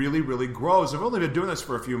 when it really, really grows, I've only been doing this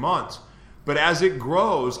for a few months, but as it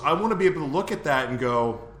grows, I want to be able to look at that and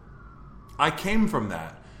go, I came from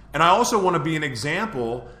that. And I also want to be an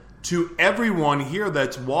example to everyone here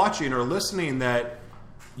that's watching or listening that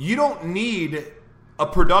you don't need a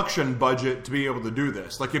production budget to be able to do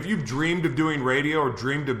this. Like, if you've dreamed of doing radio or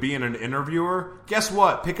dreamed of being an interviewer, guess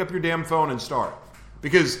what? Pick up your damn phone and start.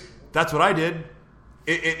 Because that's what I did.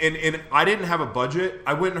 And I didn't have a budget.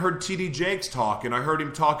 I went and heard T.D. Jakes talk, and I heard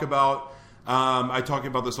him talk about, I talk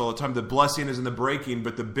about this all the time, the blessing is in the breaking,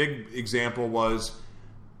 but the big example was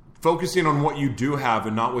focusing on what you do have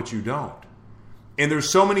and not what you don't. And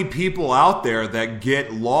there's so many people out there that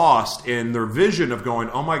get lost in their vision of going,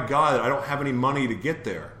 oh my God, I don't have any money to get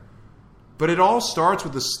there. But it all starts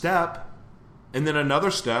with a step, and then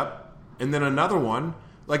another step, and then another one.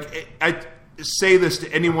 Like, I say this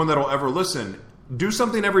to anyone that'll ever listen. Do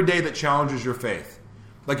something every day that challenges your faith.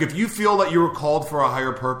 Like, if you feel that you were called for a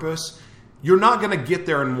higher purpose, you're not going to get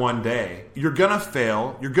there in one day. You're going to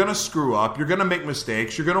fail. You're going to screw up. You're going to make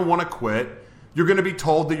mistakes. You're going to want to quit. You're going to be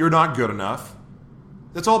told that you're not good enough.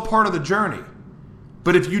 That's all part of the journey.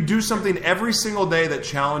 But if you do something every single day that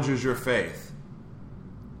challenges your faith,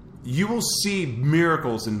 you will see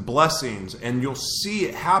miracles and blessings, and you'll see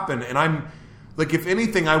it happen. And I'm like, if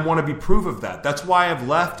anything, I want to be proof of that. That's why I've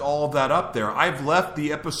left all of that up there. I've left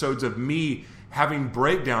the episodes of me having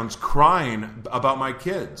breakdowns, crying about my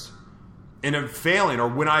kids, and of failing, or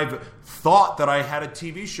when I've thought that I had a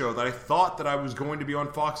TV show, that I thought that I was going to be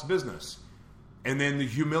on Fox Business, and then the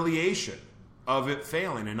humiliation of it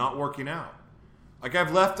failing and not working out. Like,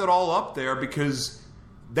 I've left it all up there because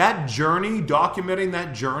that journey, documenting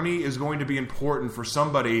that journey, is going to be important for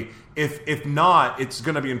somebody. If not, it's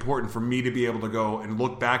going to be important for me to be able to go and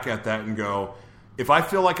look back at that and go, if I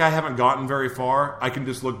feel like I haven't gotten very far, I can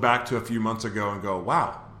just look back to a few months ago and go,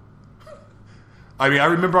 wow. I mean, I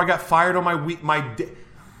remember I got fired on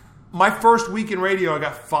my first week in radio. I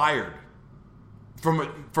got fired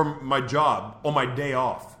from my job on my day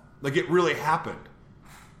off. Like, it really happened.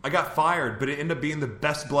 I got fired, but it ended up being the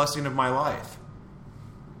best blessing of my life.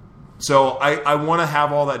 So I want to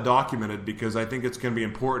have all that documented, because I think it's going to be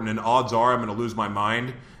important, and odds are I'm going to lose my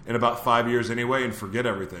mind in about 5 years anyway and forget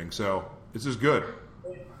everything. So This is good.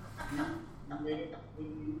 You made it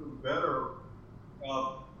even better.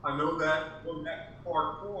 I know that going back to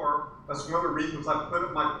part 4, that's one of the reasons I put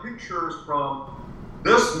up my pictures from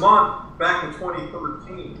this month back in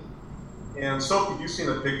 2013. And Sophie, you've seen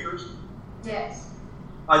the pictures? Yes.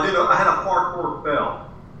 I had a parkour fail.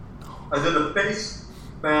 I did a face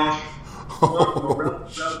smash from a round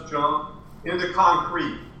jump into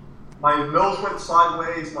concrete. My nose went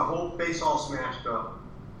sideways, my whole face all smashed up.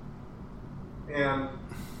 And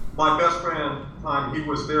my best friend, he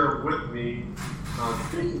was there with me,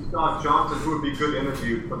 Scott Johnson, who would be a good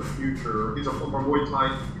interview for the future. He's a former Muay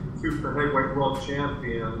Thai super heavyweight world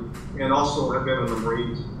champion and also had been in the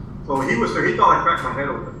Marines. So he was there. He thought I cracked my head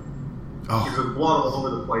open. Oh. Because there's blood all over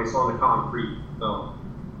the place on the concrete. So.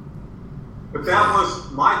 But that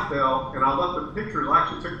was my fail, and I left the pictures. I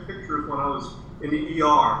actually took pictures when I was in the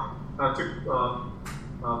ER. I took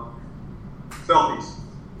selfies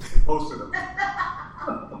and posted them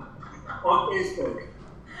on Facebook.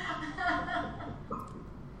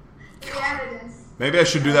 The evidence. Maybe I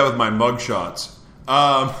should do that with my mug shots.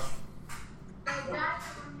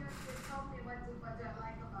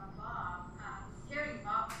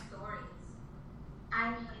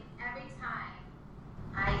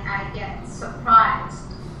 I get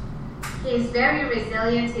surprised. He's very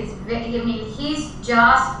resilient. He's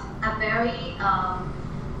just a very, he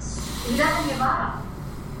doesn't give up.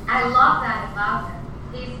 I love that about him.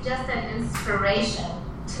 He's just an inspiration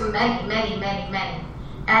to many, many, many, many.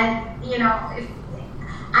 And, when I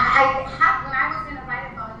was going to write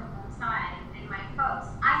about him one time in my post,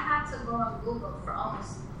 I had to go on Google for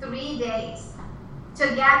almost 3 days to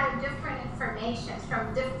gather different information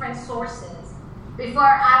from different sources before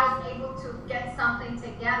I was able to get something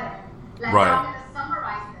together. Like, right. I'm going to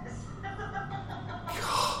summarize this.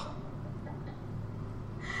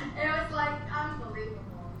 It was like unbelievable.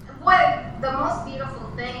 The most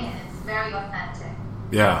beautiful thing is very authentic.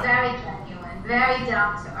 Yeah. Very genuine, very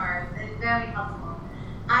down to earth, and very helpful.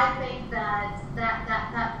 I think that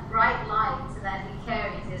bright light that he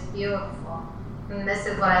carries is beautiful. And this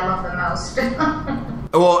is what I love the most.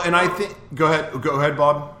 Well, and I think... Go ahead,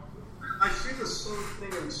 Bob. I see the same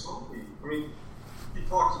thing in Sophie. I mean, he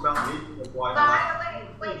talks about meeting his wife.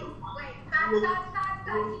 Wait.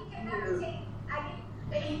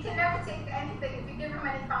 He can never take anything if you give him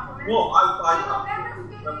any compliments. Well, he will never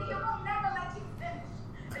let you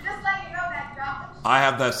finish. Just let you know that, Josh. I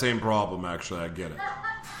have that same problem, actually. I get it.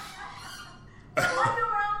 No wonder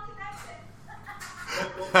we're all connected.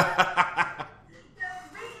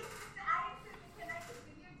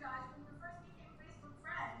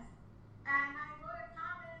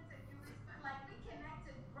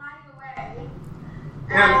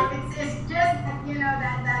 And it's just,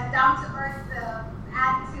 that down-to-earth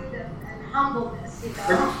attitude and humbleness,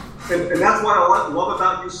 And that's what I love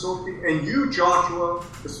about you, Sophie, and you, Joshua,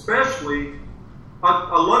 especially.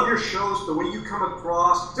 I love your shows, the way you come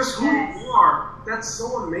across, just who you are. That's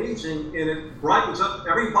so amazing, and it brightens up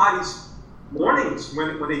everybody's mornings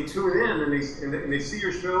when they tune in and they see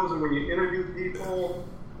your shows and when you interview people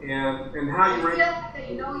and how you feel like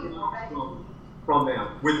that you already. From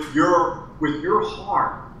them with your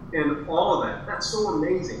heart and all of that. That's so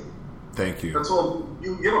amazing. Thank you. That's all.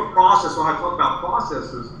 You have a process. When I talk about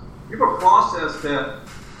processes, you have a process that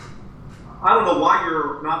I don't know why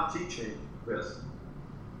you're not teaching this.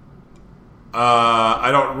 I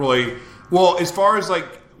don't really. Well, as far as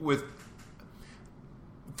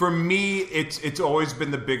for me, it's always been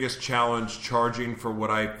the biggest challenge charging for what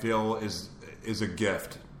I feel is a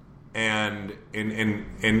gift. And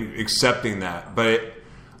in accepting that, but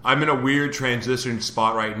I'm in a weird transition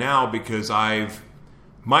spot right now because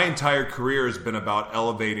my entire career has been about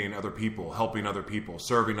elevating other people, helping other people,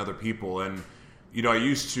 serving other people, and I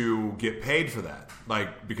used to get paid for that,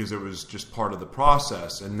 because it was just part of the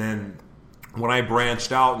process. And then when I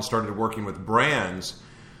branched out and started working with brands,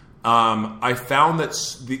 I found that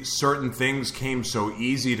certain things came so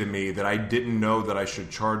easy to me that I didn't know that I should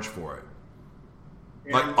charge for it.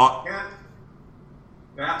 And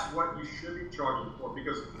that's what you should be charging for,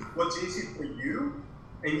 because what's easy for you,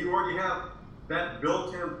 and you already have that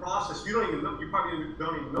built-in process. You probably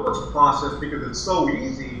don't even know it's a process because it's so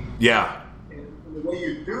easy. Yeah. And the way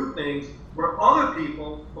you do things, where other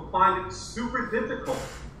people will find it super difficult.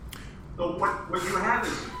 So what you have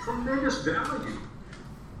is tremendous value.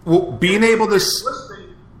 Well, being able to...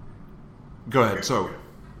 Go ahead. So.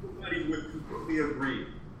 Everybody would completely agree.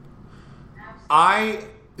 And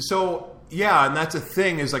that's a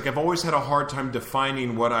thing is I've always had a hard time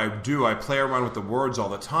defining what I do. I play around with the words all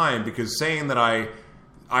the time because saying that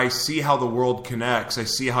I see how the world connects, I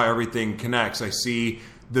see how everything connects, I see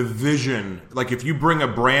the vision. Like if you bring a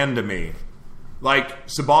brand to me, like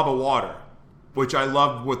Sababa Water, which I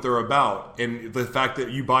love what they're about, and the fact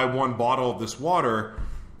that you buy one bottle of this water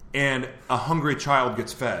and a hungry child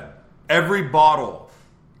gets fed. Every bottle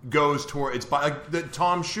goes toward, it's by like the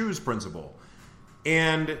Tom Shoes principle.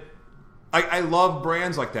 And I love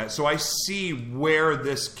brands like that. So I see where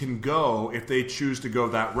this can go if they choose to go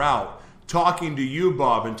that route. Talking to you,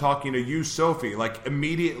 Bob, and talking to you, Sophie, like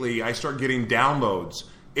immediately I start getting downloads.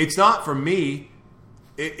 It's not from me,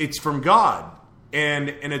 it's from God. And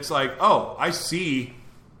it's like, oh, I see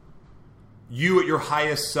you at your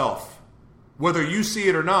highest self. Whether you see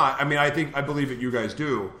it or not, I mean, I believe that you guys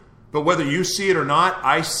do. But whether you see it or not,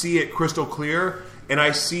 I see it crystal clear, and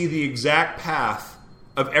I see the exact path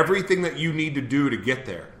of everything that you need to do to get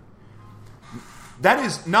there. That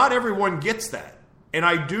is, not everyone gets that. And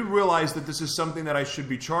I do realize that this is something that I should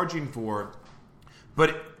be charging for.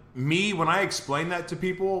 But me, when I explain that to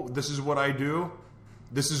people, this is what I do,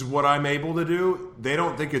 this is what I'm able to do, they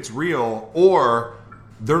don't think it's real, or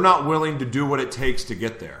they're not willing to do what it takes to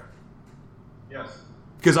get there. Yes.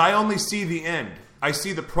 Because I only see the end. I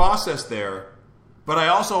see the process there, but I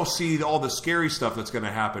also see all the scary stuff that's going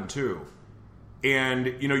to happen too. And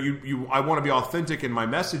I want to be authentic in my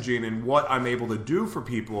messaging and what I'm able to do for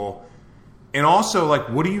people. And also, like,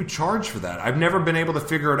 what do you charge for that? I've never been able to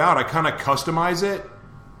figure it out. I kind of customize it.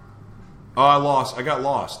 Oh, I got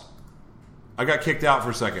lost. I got kicked out for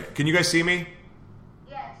a second. Can you guys see me?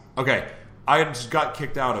 Yes. Okay. I just got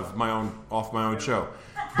kicked out of off my own show.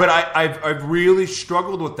 But I've really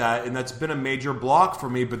struggled with that, and that's been a major block for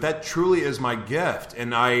me. But that truly is my gift, and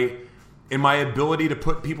my ability to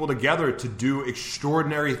put people together to do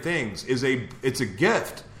extraordinary things it's a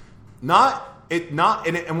gift. And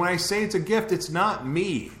when I say it's a gift, it's not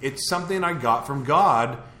me. It's something I got from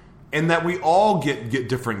God, and that we all get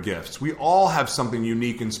different gifts. We all have something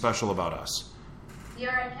unique and special about us.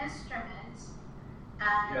 You're an instrument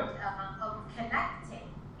of connecting.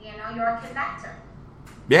 You're a connector.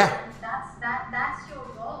 Yeah. And that's your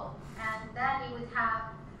role. And then you would have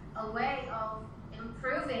a way of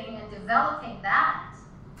improving and developing that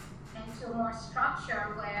into more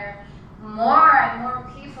structure where more and more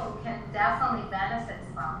people can definitely benefit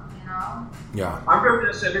from, Yeah. I'm going to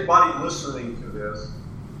ask everybody listening to this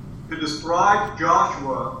to describe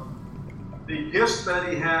Joshua, the gifts that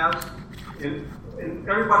he has, and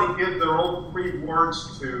everybody give their own 3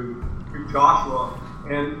 words to Joshua,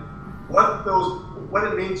 and what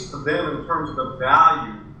it means to them in terms of the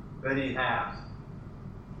value that he has.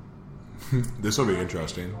 This will be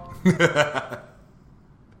interesting.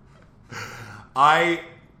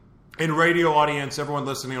 In radio audience, everyone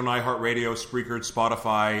listening on iHeartRadio, Spreaker,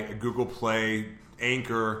 Spotify, Google Play,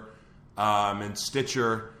 Anchor, and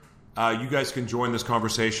Stitcher, you guys can join this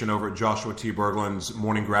conversation over at Joshua T Berglans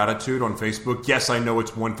Morning Gratitude on Facebook. Yes, I know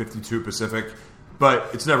it's 1:52 Pacific, but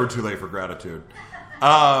it's never too late for gratitude.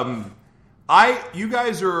 You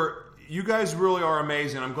guys really are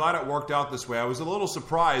amazing. I'm glad it worked out this way. I was a little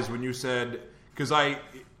surprised when you said, because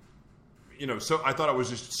so I thought it was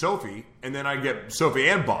just Sophie, and then I get Sophie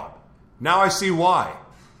and Bob. Now I see why.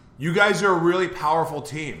 You guys are a really powerful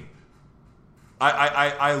team.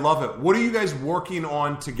 I love it. What are you guys working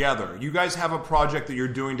on together? You guys have a project that you're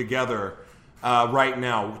doing together right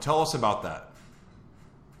now. Tell us about that.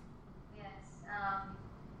 Yes.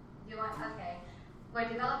 Okay. We're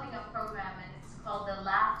developing a program, and it's called the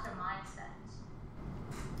Laughter Mindset.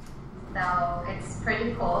 So it's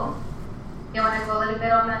pretty cool. You want to go a little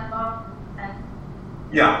bit on that, Bob?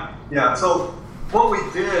 Yeah. So what we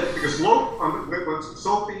did, because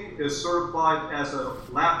Sophie is certified as a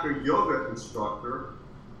laughter yoga instructor,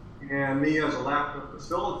 and me as a laughter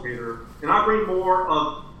facilitator, and I bring more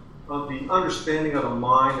of the understanding of the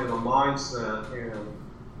mind and the mindset. And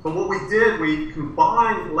so what we did, we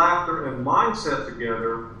combined laughter and mindset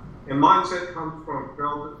together, and mindset comes from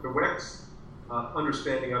Carol DeWick's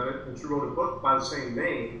understanding of it, and she wrote a book by the same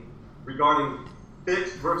name regarding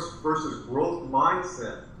fixed versus growth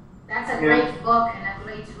mindset. That's a great book and a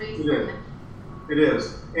great read. It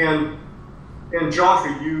is. And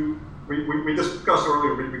Joshua, we discussed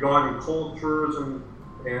earlier regarding cultures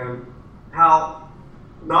and how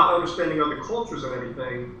not understanding other cultures and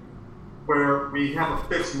everything, where we have a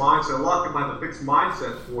fixed mindset. A lot of people have a fixed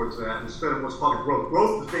mindset towards that instead of what's called a growth.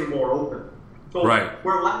 Growth is being more open. So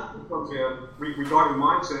where laughter comes in regarding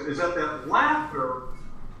mindset is that laughter,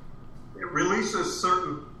 it releases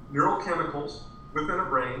certain neurochemicals within the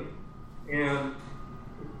brain, and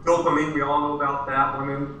dopamine, we all know about that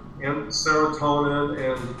one, and serotonin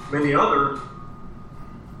and many others,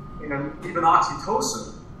 and even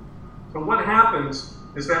oxytocin. So what happens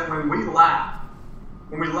is that when we laugh,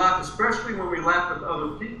 When we laugh, especially when we laugh with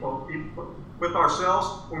other people, with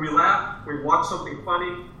ourselves, when we laugh, we watch something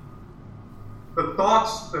funny, the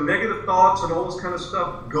thoughts, the negative thoughts and all this kind of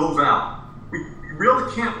stuff goes out. We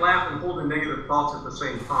really can't laugh and hold the negative thoughts at the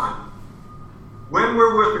same time. When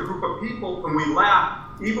we're with a group of people and we laugh,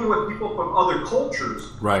 even with people from other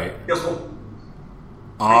cultures, right? Guess what?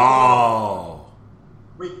 Oh.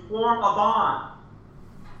 We form a bond.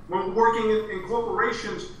 When we're working in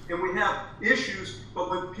corporations and we have issues, but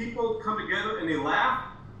when people come together and they laugh,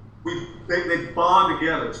 they bond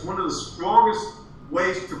together. It's one of the strongest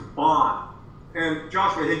ways to bond. And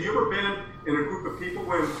Joshua, have you ever been in a group of people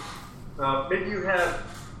when maybe you had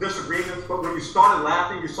disagreements, but when you started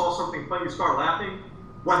laughing, you saw something funny, you started laughing,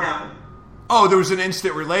 what happened? Oh, there was an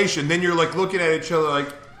instant relation. Then you're like looking at each other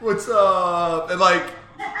like, what's up? And like,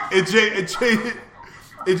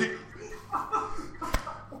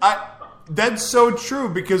 that's so true,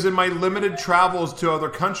 because in my limited travels to other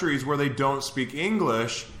countries where they don't speak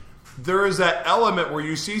English, there is that element where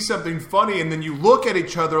you see something funny and then you look at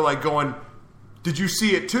each other like going, did you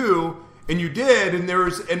see it too? And you did, and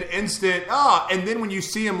there's an instant, and then when you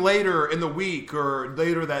see them later in the week or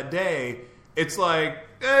later that day, it's like,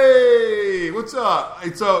 hey, what's up?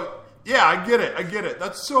 And so, yeah, I get it.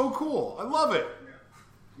 That's so cool. I love it.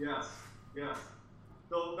 Yes.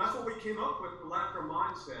 So that's what we came up with, the laughter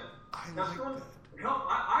mindset. That's going to help,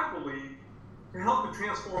 I believe, to help to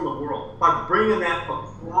transform the world by bringing that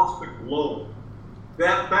across the globe.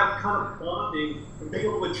 That kind of bonding and being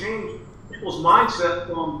able to change people's mindset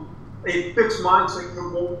from a fixed mindset to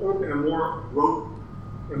more open and more growth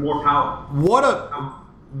and more power.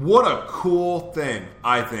 What a cool thing,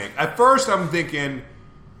 I think. At first I'm thinking,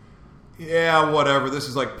 yeah, whatever, this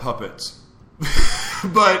is like puppets.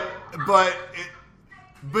 but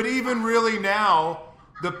even really now,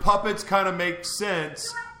 the puppets kind of make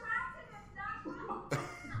sense.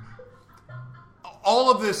 All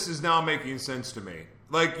of this is now making sense to me.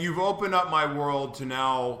 Like, you've opened up my world to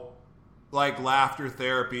now, like, laughter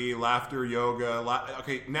therapy, laughter yoga.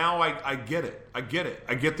 Okay, now I get it. I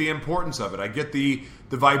get the importance of it. I get the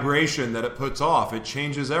vibration that it puts off. It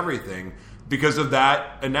changes everything because of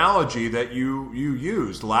that analogy that you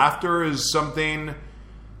used. Laughter is something,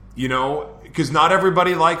 because not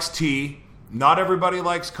everybody likes tea. Not everybody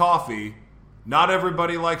likes coffee. Not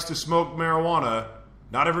everybody likes to smoke marijuana.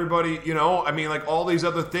 Not everybody, like all these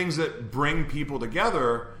other things that bring people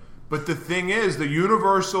together. But the thing is, the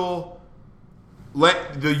universal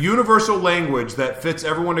language that fits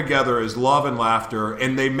everyone together is love and laughter,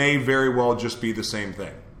 and they may very well just be the same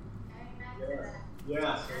thing.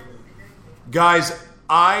 Yes. Guys,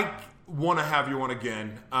 I want to have you on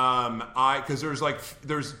again. Because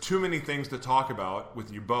there's too many things to talk about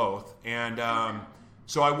with you both, and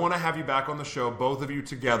so I want to have you back on the show, both of you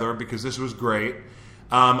together, because this was great.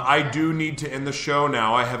 I do need to end the show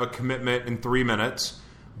now. I have a commitment in 3 minutes.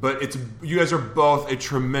 But you guys are both a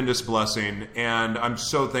tremendous blessing, and I'm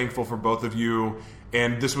so thankful for both of you.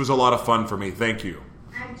 And this was a lot of fun for me. Thank you.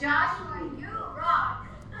 And Joshua, you rock.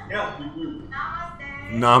 Yeah, you do.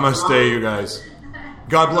 Namaste. Namaste, you guys.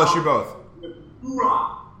 God bless you both.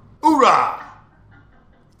 Hoorah! Hoorah!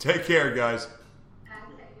 Take care, guys.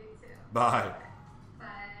 Okay, you too. Bye. Bye.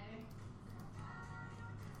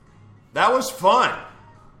 That was fun.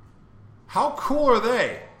 How cool are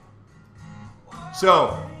they?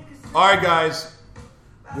 So, all right, guys,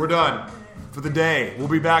 we're done for the day. We'll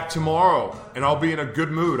be back tomorrow, and I'll be in a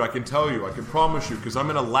good mood, I can tell you. I can promise you, because I'm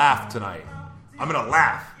going to laugh tonight. I'm going to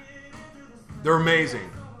laugh. They're amazing.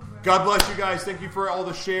 God bless you guys. Thank you for all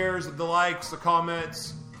the shares, the likes, the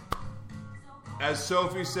comments. As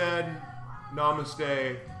Sophie said,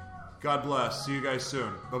 namaste. God bless. See you guys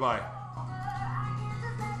soon. Bye-bye.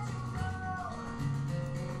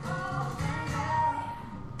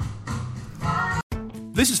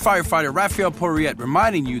 This is firefighter Raphael Porriette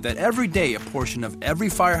reminding you that every day a portion of every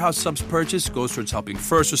Firehouse Subs purchase goes towards helping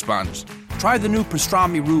first responders. Try the new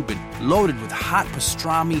pastrami Reuben, loaded with hot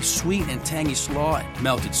pastrami, sweet and tangy slaw, and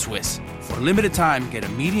melted Swiss. For a limited time, get a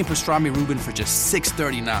medium pastrami Reuben for just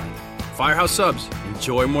 $6.39. Firehouse Subs.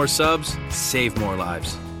 Enjoy more subs, save more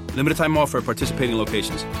lives. Limited time offer at participating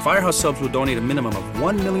locations. Firehouse Subs will donate a minimum of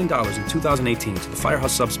 $1 million in 2018 to the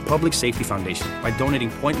Firehouse Subs Public Safety Foundation by donating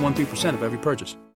 0.13% of every purchase.